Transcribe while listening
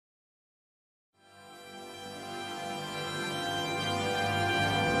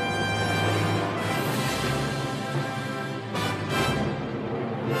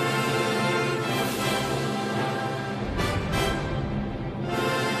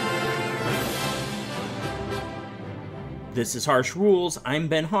This is Harsh Rules, I'm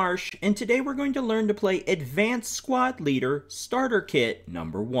Ben Harsh, and today we're going to learn to play Advanced Squad Leader Starter Kit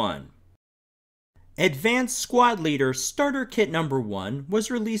number 1. Advanced Squad Leader Starter Kit number 1 was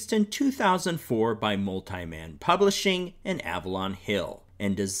released in 2004 by Multiman Publishing and Avalon Hill,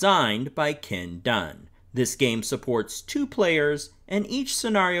 and designed by Ken Dunn. This game supports 2 players, and each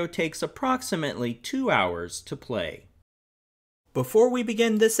scenario takes approximately 2 hours to play. Before we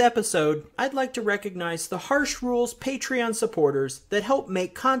begin this episode, I'd like to recognize the Harsh Rules Patreon supporters that help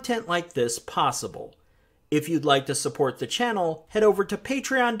make content like this possible. If you'd like to support the channel, head over to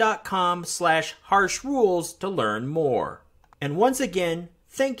patreon.com/harshrules to learn more. And once again,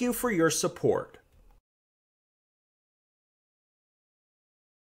 thank you for your support.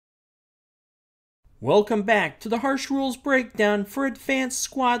 Welcome back to the Harsh Rules breakdown for Advanced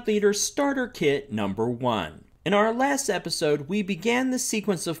Squad Leader Starter Kit number 1. In our last episode, we began the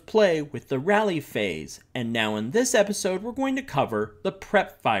sequence of play with the rally phase, and now in this episode we're going to cover the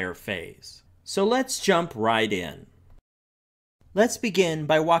prep fire phase. So let's jump right in. Let's begin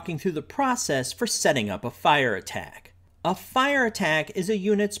by walking through the process for setting up a fire attack. A fire attack is a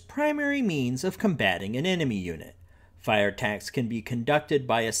unit's primary means of combating an enemy unit. Fire attacks can be conducted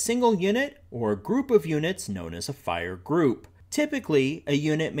by a single unit or a group of units known as a fire group. Typically, a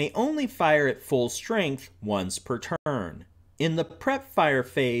unit may only fire at full strength once per turn. In the prep fire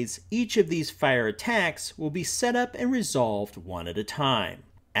phase, each of these fire attacks will be set up and resolved one at a time.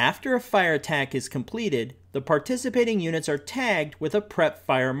 After a fire attack is completed, the participating units are tagged with a prep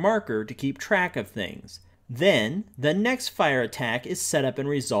fire marker to keep track of things. Then, the next fire attack is set up and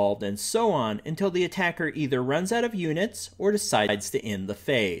resolved, and so on until the attacker either runs out of units or decides to end the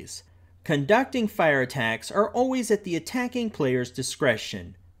phase. Conducting fire attacks are always at the attacking player's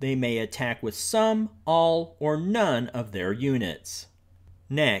discretion. They may attack with some, all, or none of their units.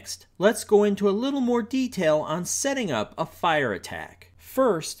 Next, let's go into a little more detail on setting up a fire attack.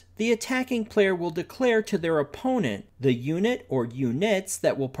 First, the attacking player will declare to their opponent the unit or units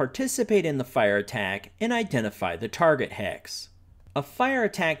that will participate in the fire attack and identify the target hex. A fire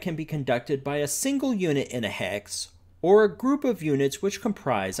attack can be conducted by a single unit in a hex, or a group of units which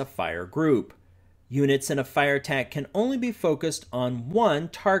comprise a fire group. Units in a fire attack can only be focused on one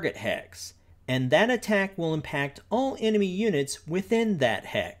target hex, and that attack will impact all enemy units within that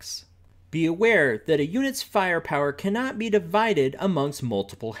hex. Be aware that a unit's firepower cannot be divided amongst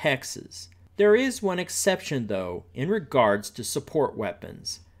multiple hexes. There is one exception though, in regards to support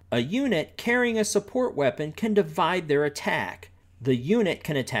weapons. A unit carrying a support weapon can divide their attack. The unit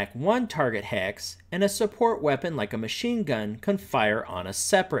can attack one target hex, and a support weapon like a machine gun can fire on a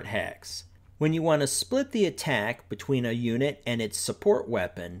separate hex. When you want to split the attack between a unit and its support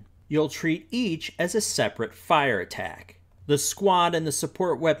weapon, you'll treat each as a separate fire attack. The squad and the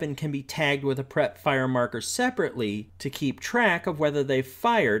support weapon can be tagged with a prep fire marker separately to keep track of whether they've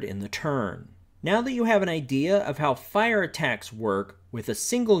fired in the turn. Now that you have an idea of how fire attacks work with a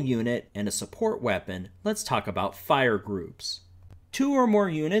single unit and a support weapon, let's talk about fire groups. 2 or more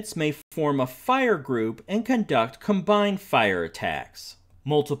units may form a fire group and conduct combined fire attacks.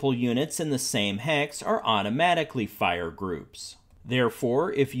 Multiple units in the same hex are automatically fire groups.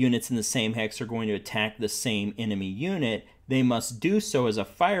 Therefore, if units in the same hex are going to attack the same enemy unit, they must do so as a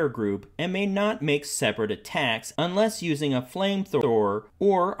fire group and may not make separate attacks unless using a flamethrower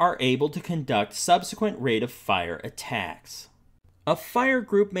or are able to conduct subsequent rate of fire attacks. A fire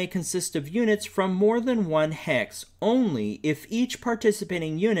group may consist of units from more than one hex only if each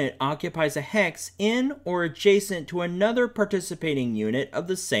participating unit occupies a hex in or adjacent to another participating unit of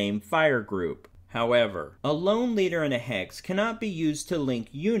the same fire group. However, a lone leader in a hex cannot be used to link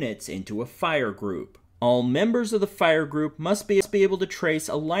units into a fire group. All members of the fire group must be able to trace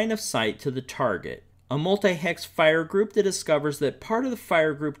a line of sight to the target. A multi-hex fire group that discovers that part of the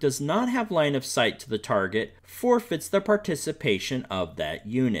fire group does not have line of sight to the target forfeits the participation of that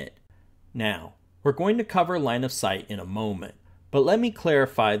unit. Now, we're going to cover line of sight in a moment, but let me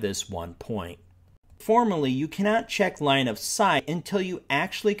clarify this one point. Formally, you cannot check line of sight until you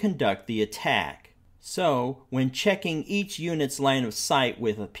actually conduct the attack. So, when checking each unit's line of sight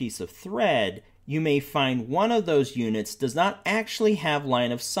with a piece of thread, you may find one of those units does not actually have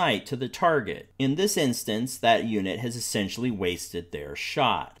line of sight to the target. In this instance, that unit has essentially wasted their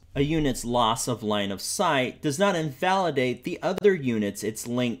shot. A unit's loss of line of sight does not invalidate the other units it's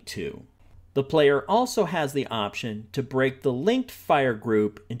linked to. The player also has the option to break the linked fire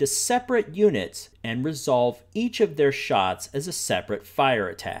group into separate units and resolve each of their shots as a separate fire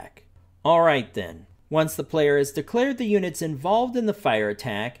attack. Alright then. Once the player has declared the units involved in the fire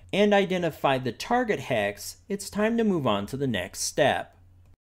attack and identified the target hex, it's time to move on to the next step.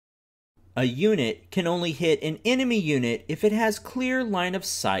 A unit can only hit an enemy unit if it has clear line of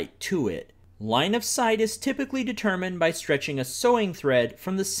sight to it. Line of sight is typically determined by stretching a sewing thread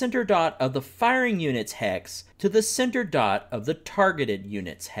from the center dot of the firing unit's hex to the center dot of the targeted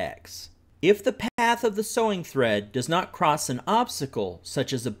unit's hex. If the path of the sewing thread does not cross an obstacle,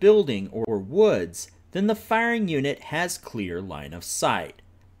 such as a building or woods, then the firing unit has clear line of sight.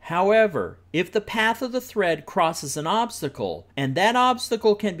 However, if the path of the thread crosses an obstacle, and that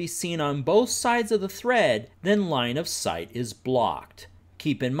obstacle can be seen on both sides of the thread, then line of sight is blocked.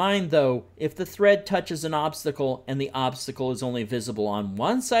 Keep in mind though, if the thread touches an obstacle and the obstacle is only visible on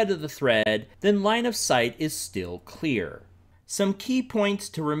one side of the thread, then line of sight is still clear. Some key points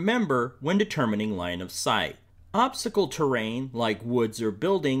to remember when determining line of sight. Obstacle terrain, like woods or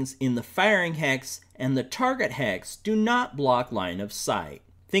buildings, in the firing hex and the target hex do not block line of sight.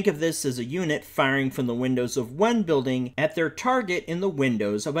 Think of this as a unit firing from the windows of one building at their target in the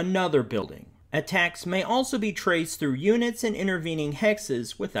windows of another building. Attacks may also be traced through units and intervening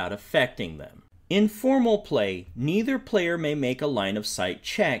hexes without affecting them. In formal play, neither player may make a line of sight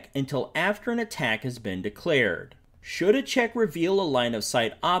check until after an attack has been declared. Should a check reveal a line of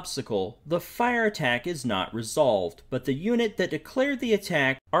sight obstacle, the fire attack is not resolved, but the unit that declared the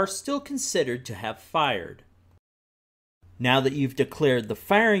attack are still considered to have fired. Now that you've declared the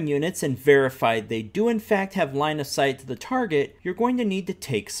firing units and verified they do in fact have line of sight to the target, you're going to need to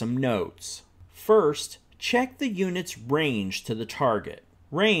take some notes. First, check the unit's range to the target.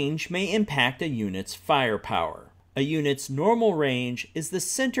 Range may impact a unit's firepower. A unit's normal range is the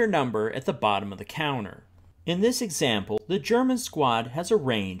center number at the bottom of the counter. In this example, the German squad has a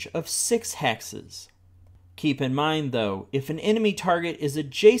range of 6 hexes. Keep in mind though, if an enemy target is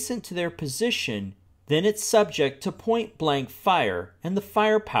adjacent to their position, then it's subject to point-blank fire and the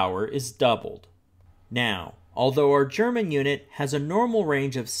firepower is doubled. Now, although our German unit has a normal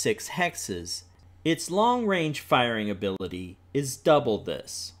range of 6 hexes, its long-range firing ability is double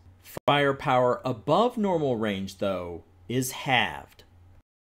this. Firepower above normal range, though, is halved.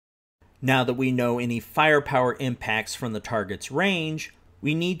 Now that we know any firepower impacts from the target's range,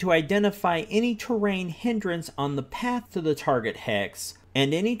 we need to identify any terrain hindrance on the path to the target hex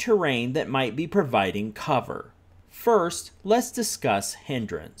and any terrain that might be providing cover. First, let's discuss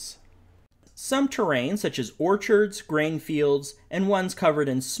hindrance. Some terrain, such as orchards, grain fields, and ones covered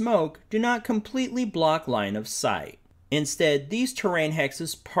in smoke, do not completely block line of sight. Instead, these terrain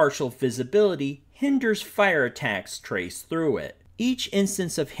hexes' partial visibility hinders fire attacks traced through it. Each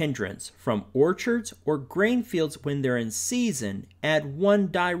instance of hindrance, from orchards or grain fields when they're in season, add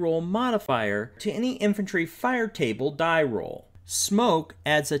 1 die roll modifier to any infantry fire table die roll. Smoke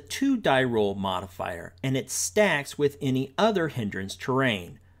adds a 2 die roll modifier, and it stacks with any other hindrance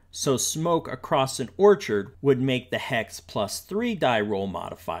terrain. So smoke across an orchard would make the hex plus 3 die roll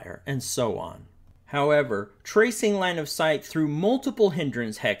modifier, and so on. However, tracing line of sight through multiple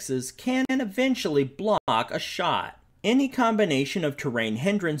hindrance hexes can eventually block a shot. Any combination of terrain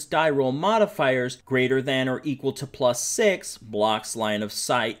hindrance die roll modifiers greater than or equal to plus 6 blocks line of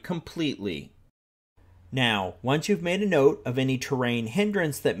sight completely. Now, once you've made a note of any terrain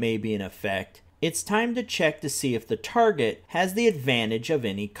hindrance that may be in effect, it's time to check to see if the target has the advantage of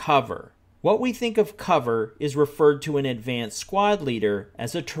any cover. What we think of cover is referred to in Advanced Squad Leader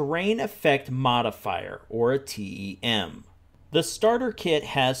as a Terrain Effect Modifier, or a TEM. The starter kit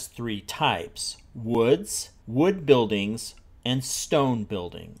has 3 types: woods, wood buildings, and stone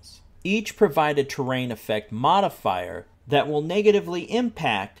buildings. Each provide a terrain effect modifier that will negatively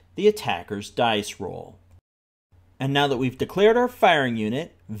impact the attacker's dice roll. And now that we've declared our firing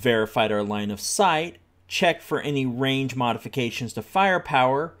unit, verified our line of sight, checked for any range modifications to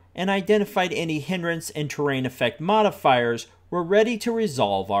firepower, and identified any hindrance and terrain effect modifiers, we're ready to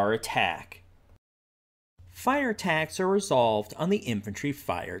resolve our attack. Fire attacks are resolved on the infantry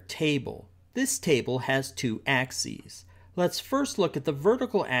fire table. This table has 2 axes. Let's first look at the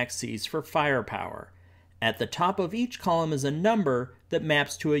vertical axes for firepower. At the top of each column is a number that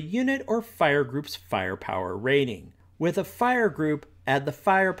maps to a unit or fire group's firepower rating. With a fire group, add the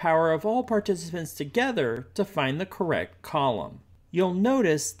firepower of all participants together to find the correct column. You'll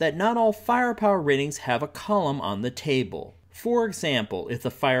notice that not all firepower ratings have a column on the table. For example, if the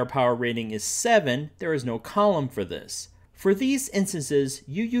firepower rating is 7, there is no column for this. For these instances,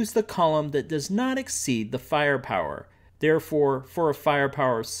 you use the column that does not exceed the firepower. Therefore, for a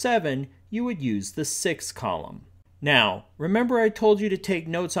firepower of 7, you would use the 6 column. Now, remember I told you to take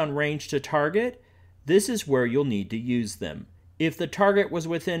notes on range to target? This is where you'll need to use them. If the target was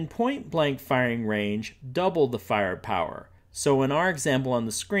within point-blank firing range, double the firepower. So in our example on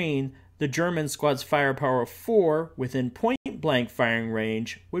the screen, the German squad's firepower of 4 within point-blank firing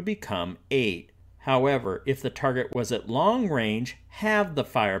range would become 8. However, if the target was at long range, halve the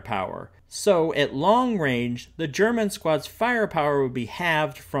firepower. So at long range, the German squad's firepower would be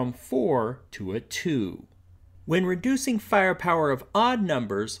halved from 4 to a 2. When reducing firepower of odd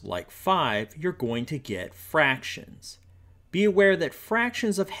numbers, like 5, you're going to get fractions. Be aware that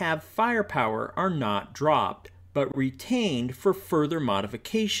fractions of halved firepower are not dropped, but retained for further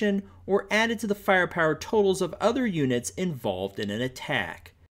modification or added to the firepower totals of other units involved in an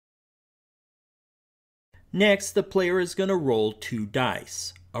attack. Next, the player is going to roll 2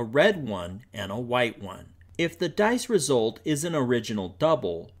 dice, a red one and a white one. If the dice result is an original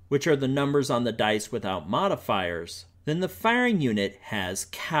double, which are the numbers on the dice without modifiers, then the firing unit has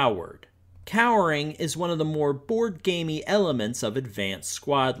cowered. Cowering is one of the more board-gamey elements of Advanced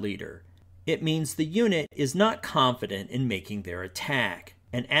Squad Leader. It means the unit is not confident in making their attack,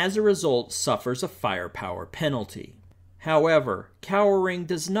 and as a result suffers a firepower penalty. However, cowering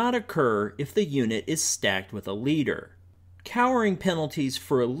does not occur if the unit is stacked with a leader. Cowering penalties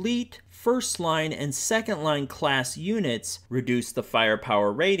for elite, first line, and second line class units reduce the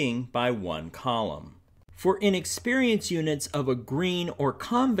firepower rating by 1 column. For inexperienced units of a green or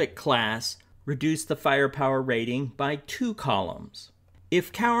convict class, reduce the firepower rating by 2 columns.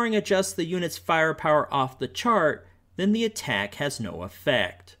 If cowering adjusts the unit's firepower off the chart, then the attack has no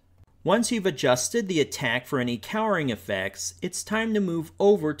effect. Once you've adjusted the attack for any cowering effects, it's time to move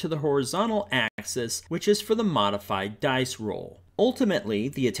over to the horizontal axis, which is for the modified dice roll. Ultimately,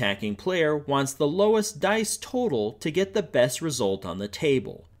 the attacking player wants the lowest dice total to get the best result on the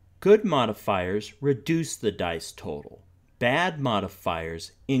table. Good modifiers reduce the dice total. Bad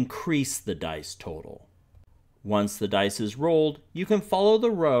modifiers increase the dice total. Once the dice is rolled, you can follow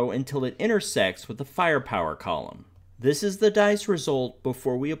the row until it intersects with the firepower column. This is the dice result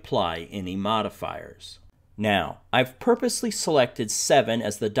before we apply any modifiers. Now, I've purposely selected 7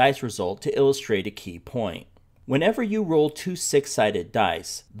 as the dice result to illustrate a key point. Whenever you roll 2 6-sided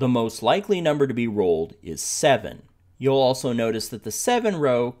dice, the most likely number to be rolled is 7. You'll also notice that the 7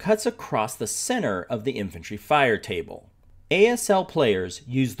 row cuts across the center of the infantry fire table. ASL players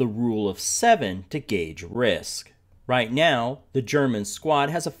use the rule of 7 to gauge risk. Right now, the German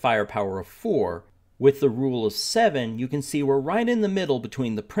squad has a firepower of 4. With the rule of 7, you can see we're right in the middle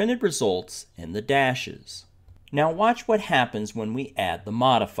between the printed results and the dashes. Now watch what happens when we add the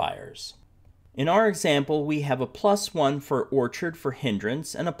modifiers. In our example, we have a +1 for orchard for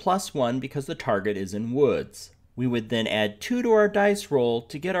hindrance and a +1 because the target is in woods. We would then add 2 to our dice roll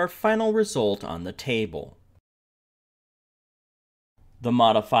to get our final result on the table. The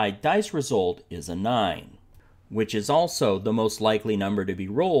modified dice result is a 9. Which is also the most likely number to be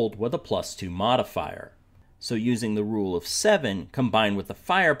rolled with a +2 modifier. So using the rule of 7 combined with the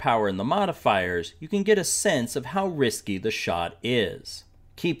firepower and the modifiers, you can get a sense of how risky the shot is.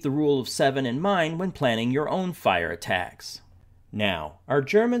 Keep the rule of 7 in mind when planning your own fire attacks. Now, our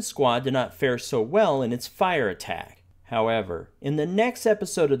German squad did not fare so well in its fire attack. However, in the next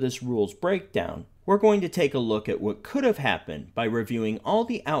episode of this rules breakdown, we're going to take a look at what could have happened by reviewing all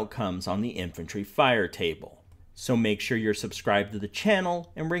the outcomes on the infantry fire table. So make sure you're subscribed to the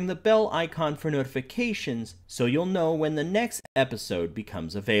channel and ring the bell icon for notifications so you'll know when the next episode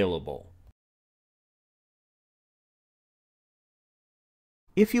becomes available.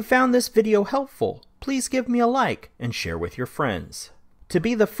 If you found this video helpful, please give me a like and share with your friends. To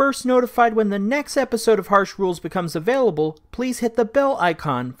be the first notified when the next episode of Harsh Rules becomes available, please hit the bell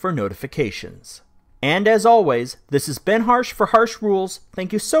icon for notifications. And as always, this has been Harsh for Harsh Rules.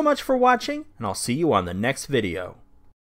 Thank you so much for watching, and I'll see you on the next video.